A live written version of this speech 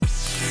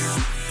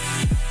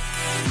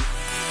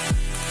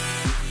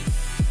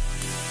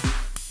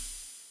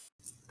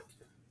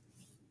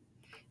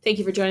Thank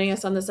you for joining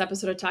us on this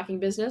episode of Talking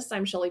Business.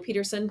 I'm Shelley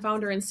Peterson,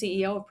 founder and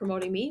CEO of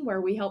Promoting Me, where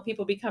we help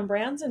people become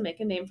brands and make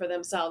a name for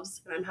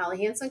themselves. And I'm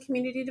Holly Hanson,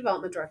 Community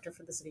Development Director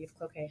for the City of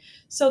Cloquet.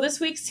 So this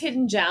week's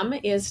hidden gem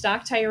is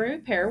Stock Tire and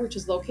Repair, which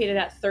is located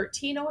at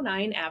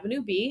 1309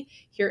 Avenue B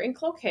here in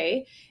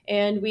Cloquet.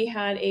 And we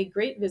had a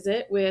great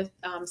visit with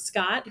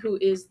Scott, who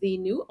is the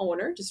new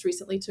owner, just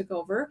recently took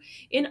over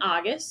in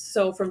August.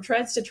 So from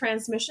treads to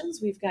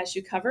transmissions, we've got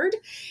you covered,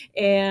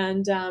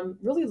 and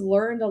really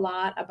learned a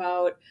lot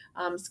about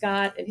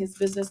Scott and his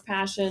business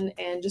passion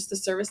and just the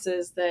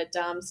services that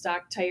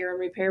Stock Tire and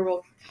Repair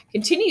will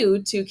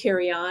continue to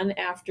carry on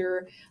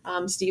after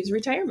Steve's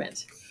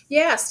retirement.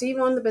 Yeah, Steve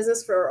owned the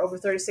business for over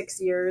 36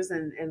 years,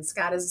 and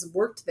Scott has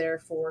worked there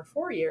for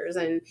 4 years,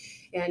 and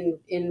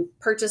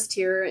purchased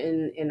here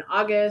in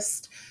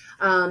August.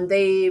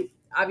 They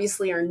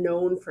obviously are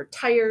known for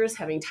tires,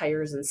 having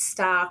tires in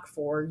stock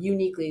for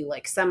uniquely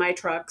like semi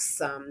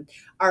trucks,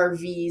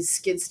 RVs,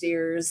 skid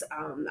steers.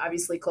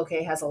 Obviously,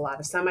 Cloquet has a lot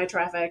of semi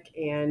traffic,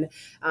 and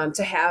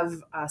to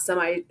have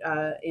semi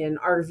and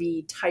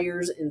RV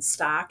tires in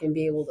stock and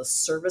be able to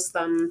service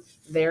them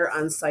there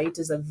on site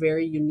is a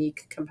very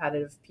unique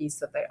competitive piece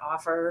that they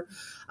offer.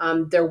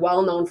 They're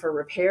well known for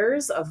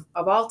repairs of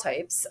all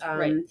types,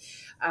 Right.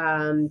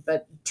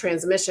 But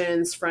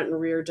transmissions, front and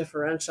rear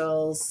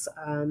differentials,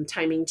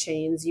 timing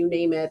chains, you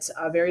name it,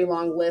 a very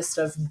long list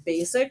of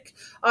basic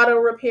auto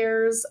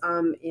repairs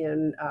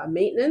and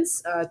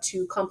maintenance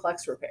to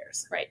complex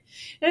repairs. Right.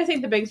 And I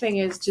think the big thing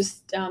is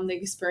just the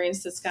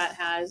experience that Scott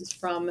has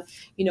from,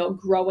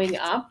 growing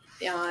up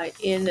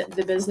in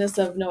the business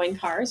of knowing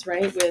cars,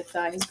 right? With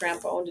his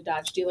grandpa owned a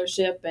Dodge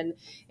dealership,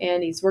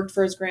 and he's worked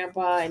for his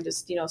grandpa, and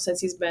just, since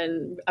he's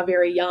been a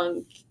very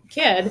young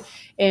kid,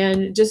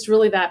 and just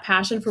really that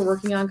passion for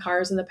working on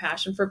cars and the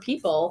passion for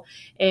people.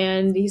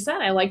 And he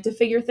said, I like to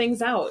figure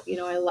things out.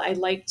 I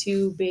like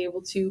to be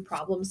able to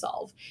problem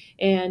solve,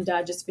 and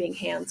just being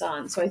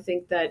hands-on. So I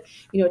think that,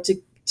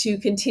 to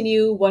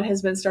continue what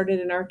has been started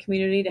in our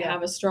community, to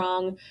have a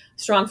strong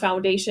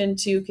foundation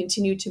to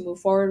continue to move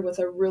forward with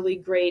a really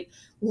great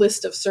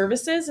list of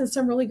services and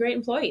some really great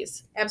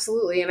employees.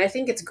 Absolutely. And I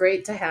think it's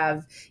great to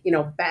have,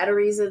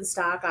 batteries in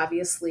stock,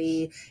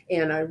 obviously,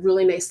 and a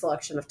really nice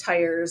selection of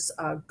tires,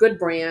 good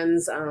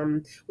brands.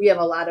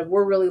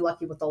 We're really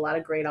lucky with a lot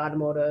of great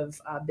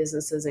automotive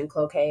businesses in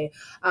Cloquet,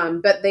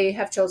 but they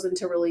have chosen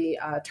to really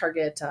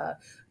target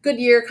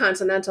Goodyear,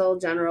 Continental,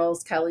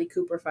 Generals, Kelly,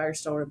 Cooper,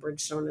 Firestone, and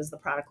Bridgestone as the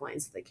product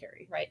lines that they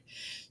carry. Right.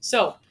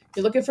 So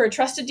you're looking for a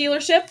trusted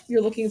dealership,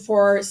 you're looking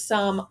for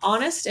some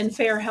honest and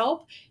fair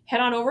help,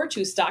 head on over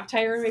to Stock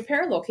Tire and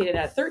Repair, located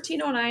at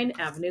 1309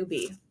 Avenue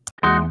B.